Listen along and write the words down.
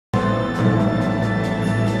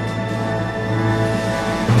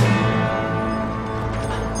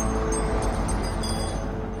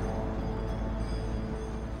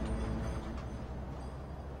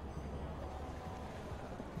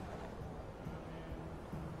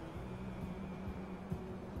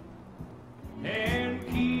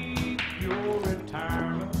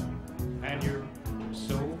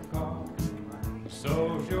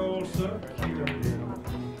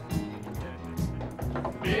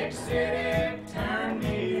big city, turn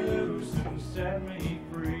me loose and set me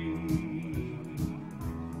free.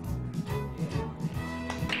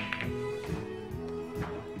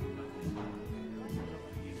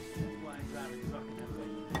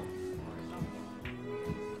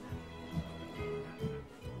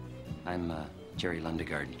 I'm Jerry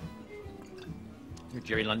Lundergaard. You're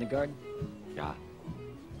Jerry Lundergaard? Yeah.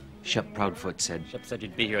 Shep Proudfoot said... Shep said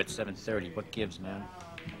you'd be here at 7:30. What gives, man?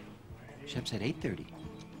 Shep said 8:30.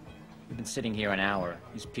 We've been sitting here an hour.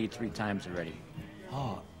 He's peed 3 times already.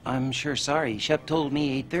 Oh, I'm sure sorry. Shep told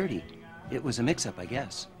me 8:30. It was a mix-up, I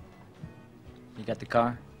guess. You got the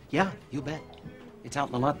car? Yeah, you bet. It's out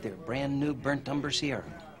in the lot there. Brand new burnt umber Sierra.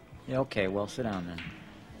 Yeah, okay. Well, sit down then.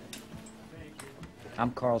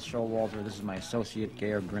 I'm Carl Showalter. This is my associate,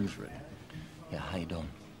 Gaear Grimsrud. Yeah, how you doing?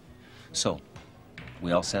 So,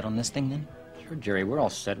 we all set on this thing then? Sure, Jerry. We're all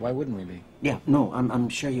set. Why wouldn't we be? Yeah, no, I'm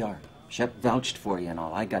sure you are. Shep vouched for you and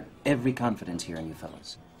all. I got every confidence here in you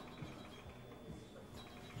fellas.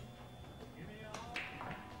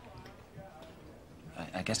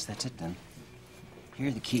 I guess that's it then. Here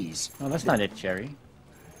are the keys. No, that's not it, Jerry.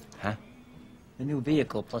 Huh? The new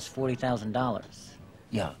vehicle plus $40,000.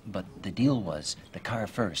 Yeah, but the deal was the car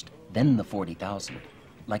first, then the 40,000.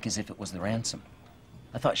 Like as if it was the ransom.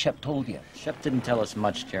 I thought Shep told you. Shep didn't tell us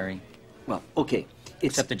much, Jerry. Well, okay.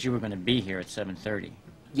 Except that you were going to be here at 7:30.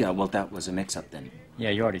 Yeah, well, that was a mix-up then. Yeah,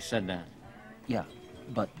 you already said that. Yeah,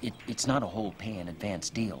 but it's not a whole pay in advance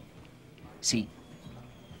deal. See,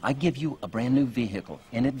 I give you a brand new vehicle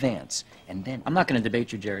in advance, and then... I'm not going to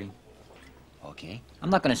debate you, Jerry. Okay. I'm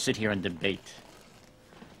not going to sit here and debate.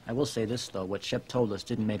 I will say this, though. What Shep told us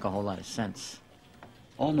didn't make a whole lot of sense.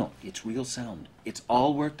 Oh, no. It's real sound. It's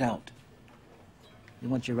all worked out. You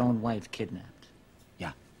want your own wife kidnapped?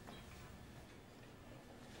 Yeah.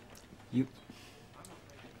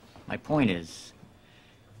 My point is,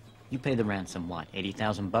 you pay the ransom, what,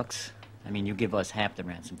 80,000 bucks? I mean, you give us half the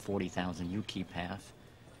ransom, 40,000. You keep half.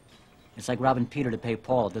 It's like robbing Peter to pay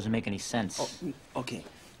Paul. It doesn't make any sense. Oh, okay.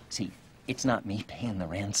 See, it's not me paying the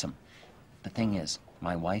ransom. The thing is,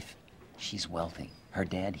 my wife, she's wealthy. Her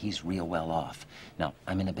dad, he's real well off. Now,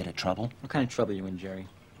 I'm in a bit of trouble. What kind of trouble are you in, Jerry?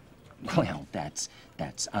 Well,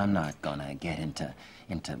 I'm not gonna get into,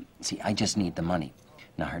 see, I just need the money.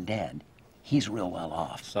 Now, her dad, he's real well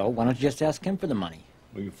off. So, why don't you just ask him for the money?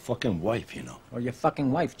 Or your fucking wife, you know. Or your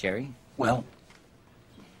fucking wife, Jerry. Well,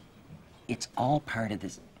 it's all part of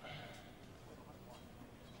this.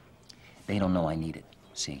 They don't know I need it,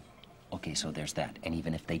 see? Okay, so there's that. And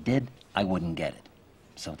even if they did, I wouldn't get it.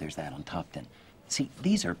 So there's that on top then. See,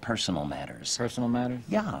 these are personal matters. Personal matters?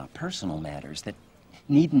 Yeah, personal matters that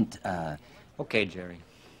needn't, Okay, Jerry.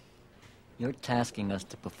 You're tasking us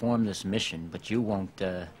to perform this mission, but you won't...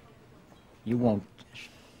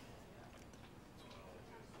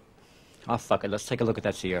 Oh, fuck it. Let's take a look at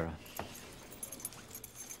that Sierra.